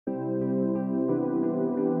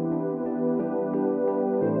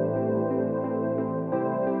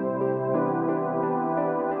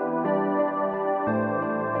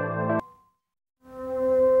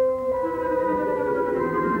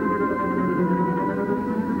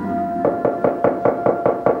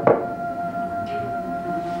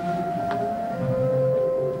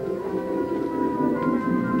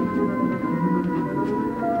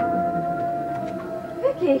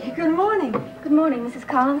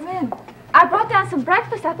Collins. Come in. I brought down some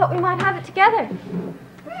breakfast. I thought we might have it together.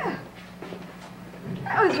 Yeah.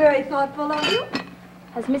 That was very thoughtful of you.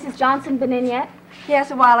 Has Mrs. Johnson been in yet?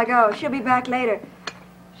 Yes, a while ago. She'll be back later.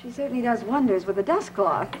 She certainly does wonders with the dust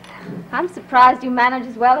cloth. I'm surprised you managed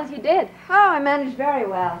as well as you did. Oh, I managed very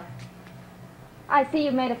well. I see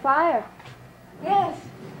you made a fire. Yes.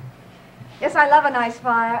 Yes, I love a nice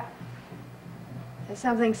fire. There's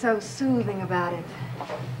something so soothing about it.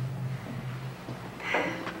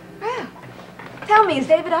 Well, tell me, is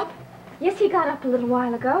David up? Yes, he got up a little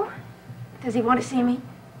while ago. Does he want to see me?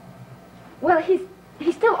 Well, he's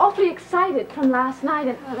still awfully excited from last night,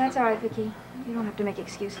 and Oh, that's all right, Vicky. You don't have to make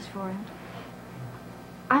excuses for him.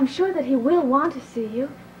 I'm sure that he will want to see you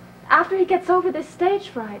after he gets over this stage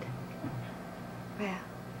fright. Well,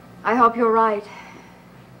 I hope you're right.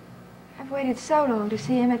 I've waited so long to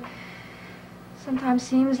see him, it sometimes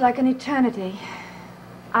seems like an eternity.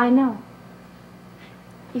 I know.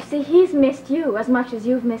 You see, he's missed you as much as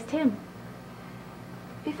you've missed him.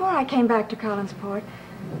 Before I came back to Collinsport,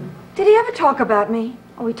 did he ever talk about me?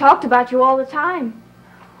 Oh, he talked about you all the time.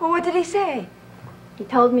 Well, what did he say? He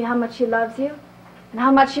told me how much he loves you and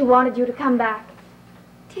how much he wanted you to come back.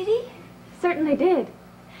 Did he? Certainly did.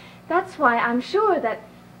 That's why I'm sure that,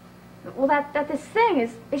 well, that this thing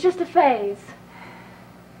is just a phase.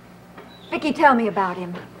 Vicky, tell me about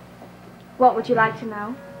him. What would you like to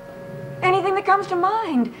know? Anything that comes to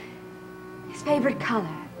mind. His favorite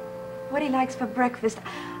color. What he likes for breakfast.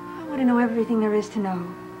 I want to know everything there is to know.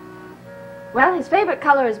 Well, his favorite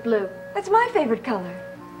color is blue. That's my favorite color.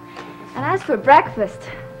 And as for breakfast,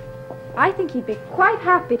 I think he'd be quite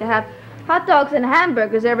happy to have hot dogs and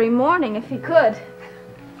hamburgers every morning if he could.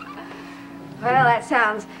 Well, that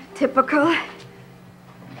sounds typical.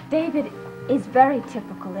 David is very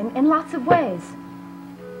typical in lots of ways.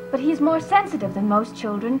 But he's more sensitive than most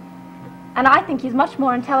children, and I think he's much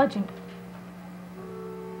more intelligent.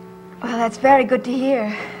 Well, that's very good to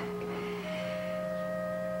hear.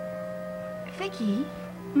 Vicky,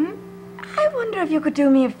 I wonder if you could do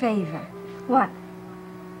me a favor. What?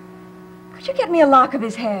 Could you get me a lock of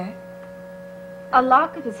his hair? A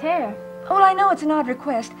lock of his hair? Well, I know it's an odd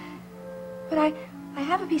request, but I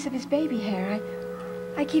have a piece of his baby hair.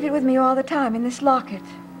 I keep it with me all the time in this locket.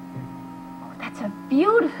 Oh, that's a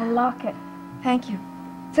beautiful locket. Thank you.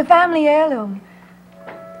 It's a family heirloom.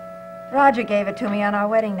 Roger gave it to me on our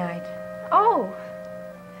wedding night. Oh.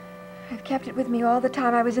 I've kept it with me all the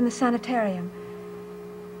time I was in the sanitarium.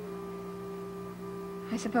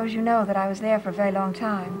 I suppose you know that I was there for a very long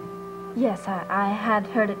time. Yes, I had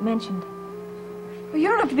heard it mentioned. Well, you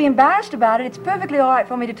don't have to be embarrassed about it. It's perfectly all right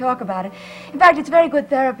for me to talk about it. In fact, it's very good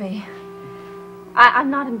therapy. I'm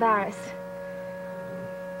not embarrassed.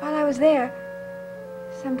 While I was there,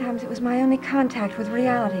 sometimes it was my only contact with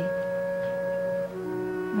reality.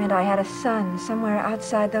 It meant I had a son somewhere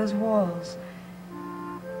outside those walls.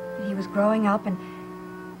 That he was growing up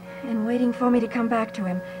and waiting for me to come back to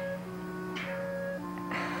him.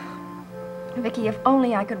 Vicky, if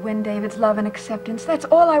only I could win David's love and acceptance. That's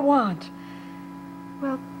all I want.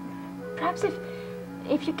 Well, perhaps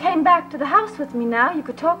if you came back to the house with me now, you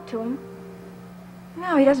could talk to him.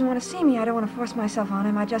 No, he doesn't want to see me. I don't want to force myself on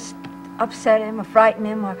him. I just upset him or frighten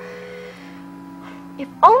him or... If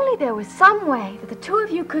only there was some way that the two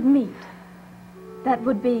of you could meet that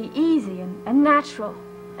would be easy and natural,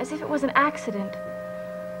 as if it was an accident.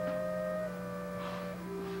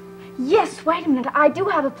 Yes, wait a minute. I do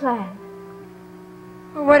have a plan.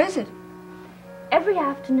 Well, what is it? Every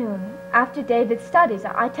afternoon, after David studies,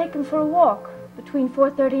 I take him for a walk between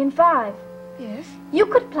 4:30 and 5. Yes? You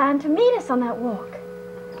could plan to meet us on that walk.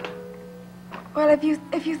 Well, if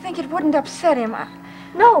you think it wouldn't upset him,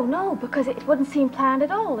 No, because it wouldn't seem planned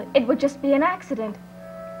at all. It would just be an accident.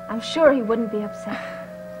 I'm sure he wouldn't be upset.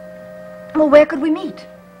 Well, where could we meet?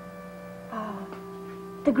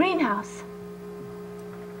 The greenhouse.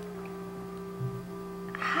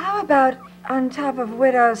 How about on top of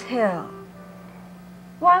Widow's Hill?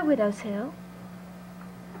 Why Widow's Hill?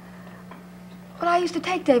 Well, I used to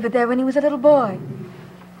take David there when he was a little boy.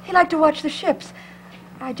 He liked to watch the ships.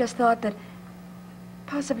 I just thought that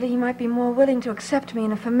possibly he might be more willing to accept me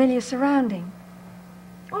in a familiar surrounding.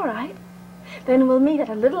 All right. Then we'll meet at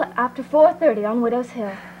a little after 4:30 on Widow's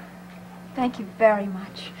Hill. Thank you very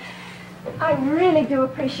much. I really do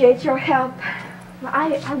appreciate your help. Well,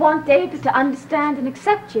 I want David to understand and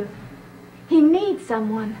accept you. He needs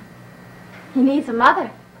someone. He needs a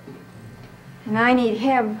mother. And I need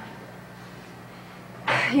him.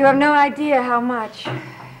 You have no idea how much.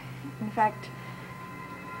 In fact,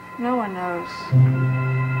 no one knows.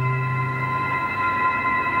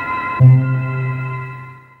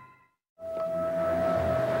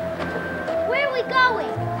 we going?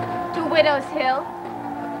 To Widow's Hill.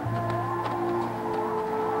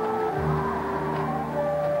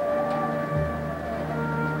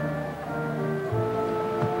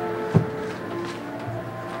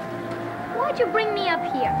 Why'd you bring me up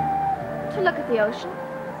here? To look at the ocean.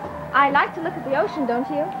 I like to look at the ocean, don't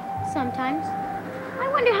you? Sometimes. I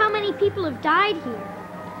wonder how many people have died here.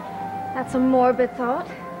 That's a morbid thought.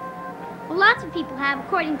 Well, lots of people have,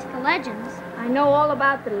 according to the legends. I know all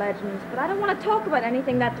about the legends, but I don't want to talk about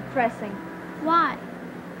anything that depressing. Why?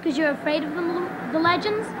 Because you're afraid of the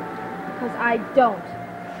legends? Because I don't.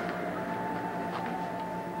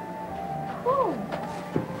 Oh.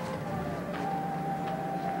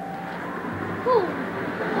 Oh,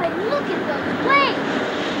 but look at those waves.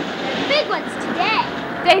 They're big ones today.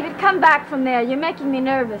 David, come back from there. You're making me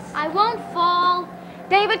nervous. I won't fall.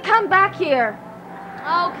 David, come back here.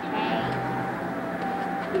 Okay.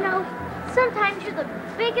 You know, sometimes you're the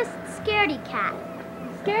biggest scaredy cat.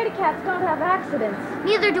 Scaredy cats don't have accidents.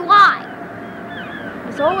 Neither do I.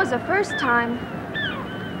 It's always a first time.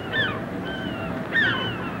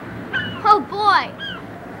 Oh, boy.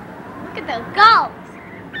 Look at the gulls.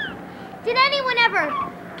 Did anyone ever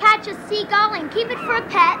catch a seagull and keep it for a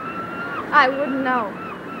pet? I wouldn't know.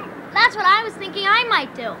 That's what I was thinking I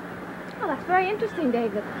might do. Oh, that's very interesting,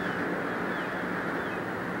 David.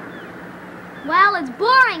 Well, it's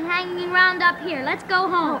boring hanging around up here. Let's go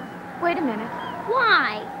home. Oh, wait a minute.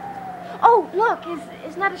 Why? Oh, look,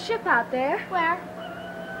 isn't that a ship out there? Where?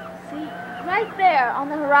 See, right there on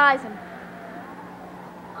the horizon.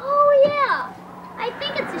 Oh, yeah. I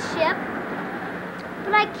think it's a ship,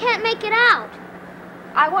 but I can't make it out.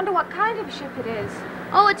 I wonder what kind of ship it is.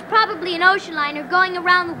 Oh, it's probably an ocean liner going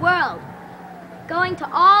around the world, going to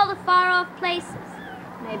all the far-off places.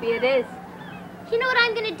 Maybe it is. You know what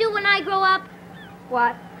I'm going to do when I grow up?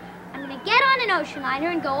 What? I'm going to get on an ocean liner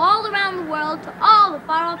and go all around the world to all the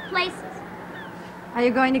far-off places. Are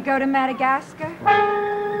you going to go to Madagascar?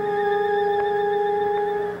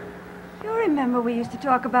 You remember we used to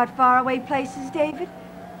talk about faraway places, David?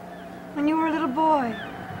 When you were a little boy.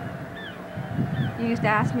 You used to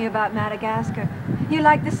ask me about Madagascar. You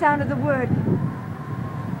liked the sound of the word.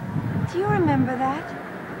 Do you remember that?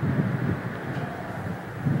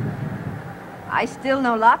 I still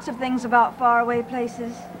know lots of things about faraway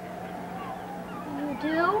places. You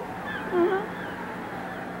do? Mm-hmm.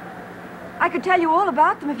 I could tell you all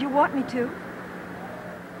about them if you want me to.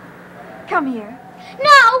 Come here.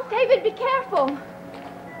 No! David, be careful.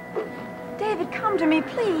 David, come to me,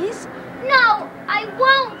 please. No, I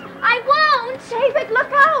won't. I won't. David,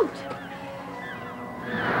 look out.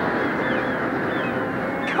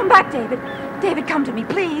 Come back, David. David, come to me,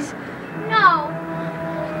 please. No.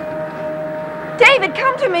 David,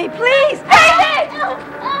 come to me, please! David! Help!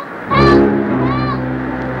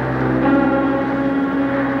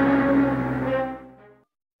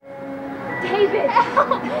 David!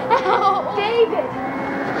 Help! David!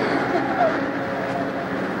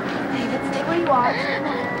 David, stay where you are.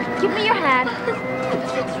 Give me your hand.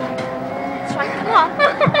 That's right. That's right. Come on.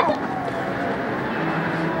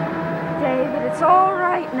 David, it's all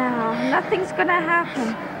right now. Nothing's gonna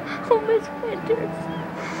happen. Oh, Miss Winters.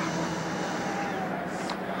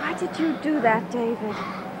 Why did you do that, David?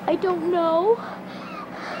 I don't know.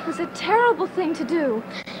 It was a terrible thing to do.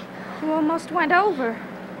 You almost went over.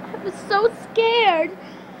 I was so scared.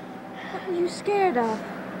 What were you scared of?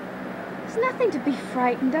 There's nothing to be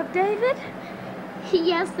frightened of, David.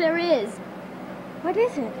 Yes, there is. What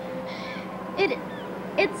is it?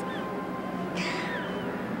 It's...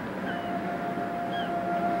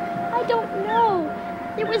 I don't know.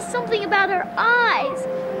 There was something about her eyes.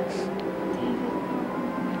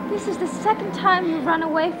 This is the second time you've run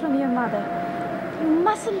away from your mother. You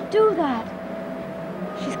mustn't do that.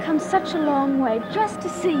 She's come such a long way just to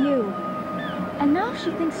see you. And now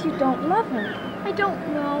she thinks you don't love her. I don't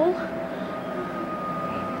know.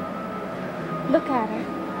 Look at her.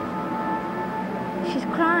 She's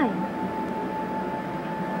crying.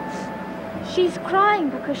 She's crying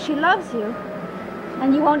because she loves you.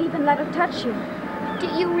 And you won't even let her touch you. Do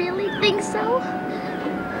you really think so?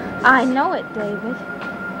 I know it, David.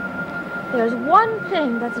 There's one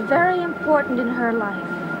thing that's very important in her life,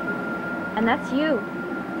 and that's you.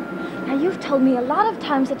 Now, you've told me a lot of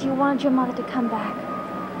times that you wanted your mother to come back.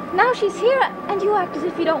 Now she's here, and you act as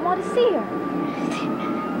if you don't want to see her.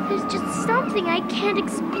 There's just something I can't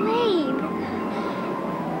explain.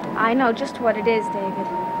 I know just what it is, David.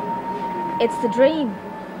 It's the dream.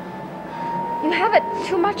 You have it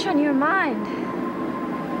too much on your mind.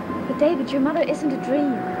 But, David, your mother isn't a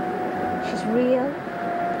dream. She's real.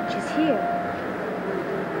 She's here.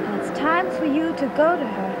 And it's time for you to go to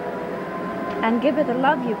her and give her the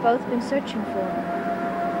love you've both been searching for.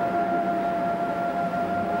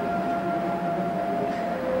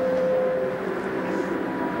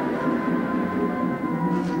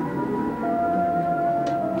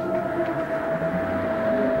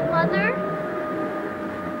 Mother?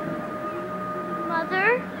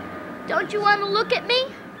 Mother? Don't you want to look at me?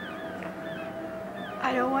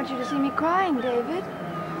 I don't want you to see me crying, David.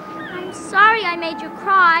 I'm sorry I made you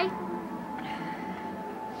cry.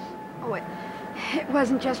 Oh, it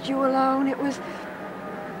wasn't just you alone. It was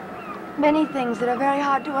many things that are very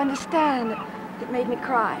hard to understand that made me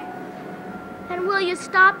cry. And will you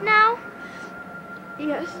stop now?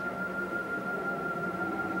 Yes.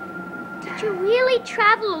 Did you really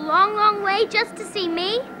travel a long, long way just to see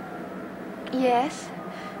me? Yes.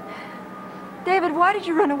 David, why did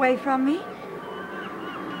you run away from me?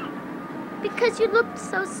 Because you looked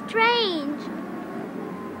so strange.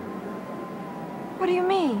 What do you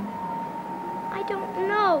mean? I don't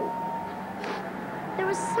know. There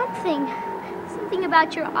was something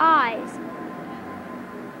about your eyes.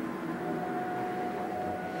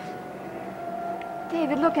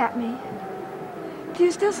 David, look at me. Do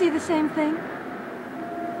you still see the same thing?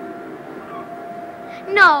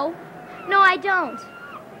 No, I don't.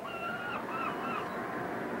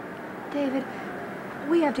 David,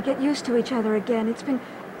 we have to get used to each other again. It's been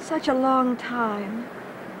such a long time.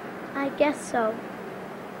 I guess so.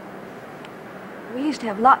 We used to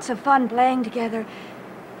have lots of fun playing together.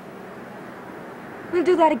 We'll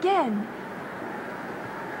do that again.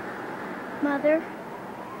 Mother?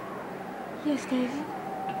 Yes, David.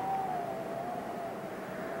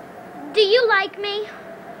 Do you like me?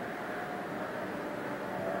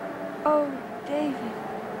 Oh, David,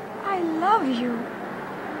 I love you.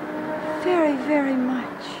 Very, very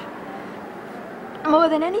much. More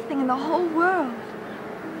than anything in the whole world.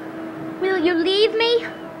 Will you leave me?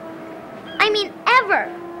 I mean, ever.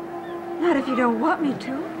 Not if you don't want me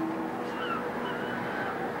to.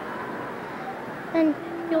 Then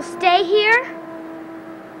you'll stay here?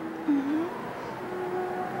 Mm-hmm.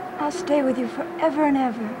 I'll stay with you forever and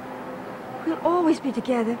ever. We'll always be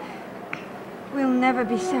together. We'll never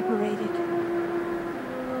be separated.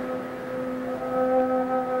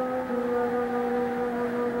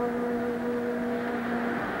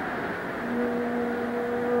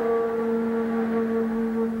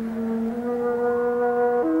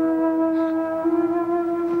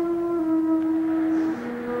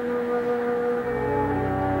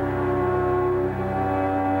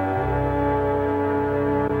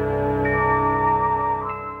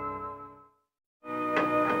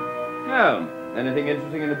 Anything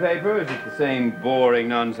interesting in the paper, or is it the same boring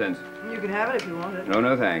nonsense? You can have it if you want it.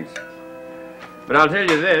 No, thanks. But I'll tell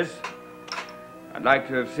you this. I'd like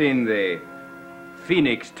to have seen the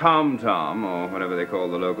Phoenix Tom-Tom, or whatever they call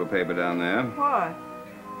the local paper down there. Why?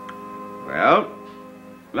 Well,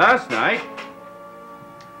 last night,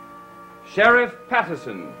 Sheriff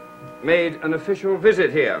Patterson made an official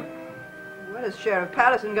visit here. What has Sheriff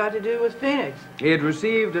Patterson got to do with Phoenix? He had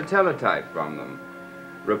received a teletype from them,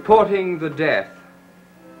 reporting the death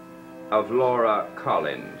of Laura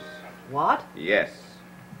Collins. What? Yes.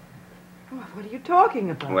 What are you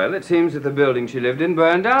talking about? Well, it seems that the building she lived in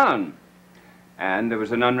burned down. And there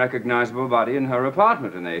was an unrecognizable body in her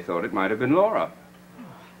apartment, and they thought it might have been Laura.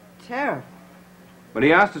 Terrible. But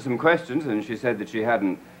he asked her some questions, and she said that she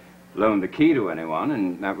hadn't loaned the key to anyone,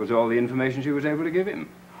 and that was all the information she was able to give him.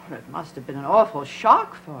 It must have been an awful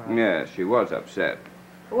shock for her. Yes, she was upset.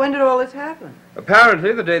 When did all this happen?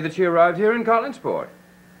 Apparently the day that she arrived here in Collinsport.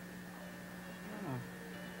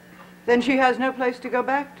 Then she has no place to go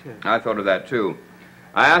back to. I thought of that, too.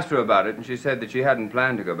 I asked her about it, and she said that she hadn't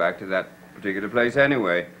planned to go back to that particular place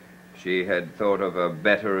anyway. She had thought of a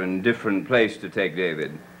better and different place to take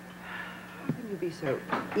David. How can you be so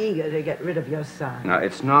eager to get rid of your son? Now,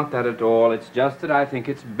 it's not that at all. It's just that I think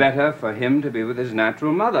it's better for him to be with his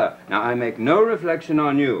natural mother. Now, I make no reflection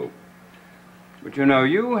on you. But, you know,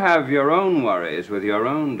 you have your own worries with your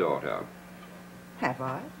own daughter. Have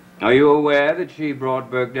I? Are you aware that she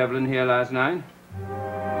brought Burke Devlin here last night? No.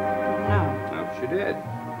 No, she did.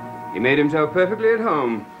 He made himself perfectly at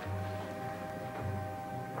home.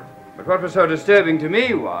 But what was so disturbing to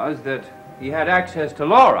me was that he had access to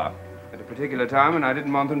Laura at a particular time when I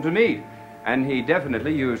didn't want them to meet. And he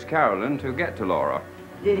definitely used Carolyn to get to Laura.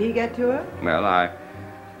 Did he get to her? Well, I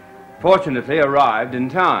fortunately arrived in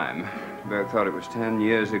time. Burke thought it was 10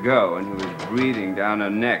 years ago, and he was breathing down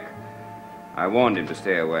her neck. I warned him to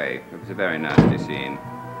stay away. It was a very nasty scene.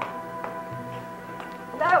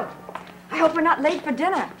 Hello. I hope we're not late for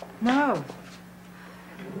dinner. No.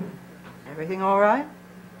 Everything all right?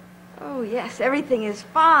 Oh, yes, everything is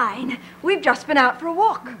fine. We've just been out for a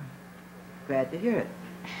walk. Glad to hear it.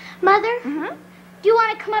 Mother, do you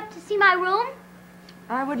want to come up to see my room?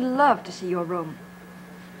 I would love to see your room.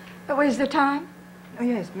 Oh, is there time? Oh,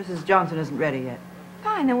 yes, Mrs. Johnson isn't ready yet.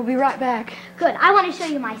 Fine, then we'll be right back. Good. I want to show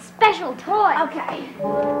you my special toy. Okay.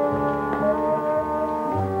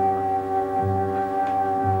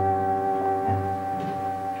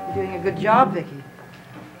 You're doing a good job, Vicky.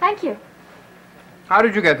 Thank you. How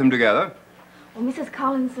did you get them together? Well, Mrs.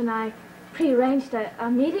 Collins and I prearranged a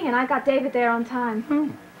meeting, and I got David there on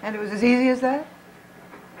time. And it was as easy as that?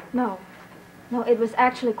 No, it was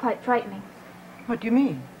actually quite frightening. What do you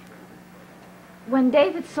mean? When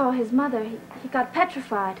David saw his mother, he got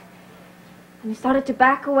petrified. And he started to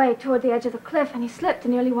back away toward the edge of the cliff, and he slipped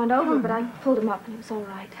and nearly went over, but I pulled him up, and he was all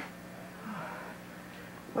right.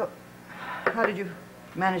 Well, how did you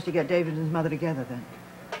manage to get David and his mother together then?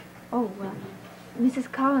 Oh, well,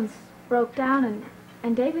 Mrs. Collins broke down,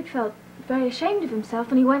 and David felt very ashamed of himself,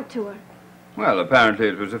 and he went to her. Well, apparently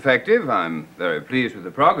it was effective. I'm very pleased with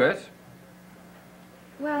the progress.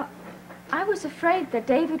 Well, I was afraid that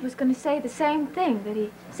David was going to say the same thing that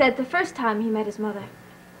he said the first time he met his mother.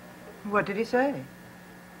 What did he say?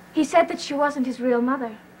 He said that she wasn't his real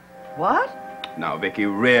mother. What? Now, Vicky,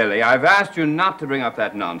 really, I've asked you not to bring up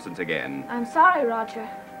that nonsense again. I'm sorry, Roger.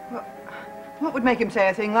 What would make him say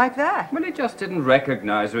a thing like that? Well, he just didn't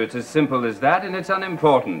recognize her. It's as simple as that, and it's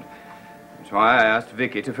unimportant. That's why I asked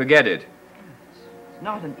Vicky to forget it. It's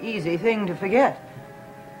not an easy thing to forget.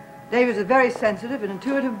 David's a very sensitive and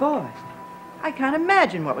intuitive boy. I can't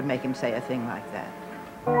imagine what would make him say a thing like that.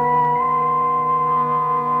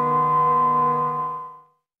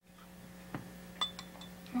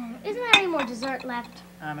 Isn't there any more dessert left?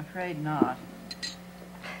 I'm afraid not.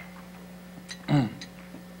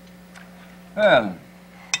 Well,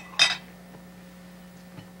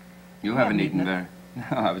 you haven't eaten eaten it. very...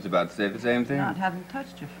 No, I was about to say the same thing. Not haven't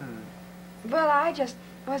touched your food. Well, I just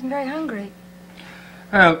wasn't very hungry.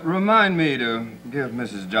 Well, remind me to give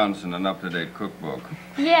Mrs. Johnson an up-to-date cookbook.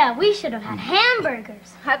 Yeah, we should have had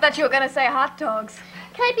hamburgers. I thought you were going to say hot dogs.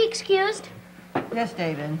 Can I be excused? Yes,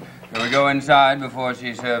 David. Shall we go inside before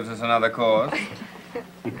she serves us another course?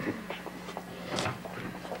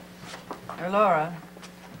 Laura,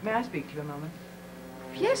 may I speak to you a moment?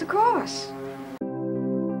 Yes, of course.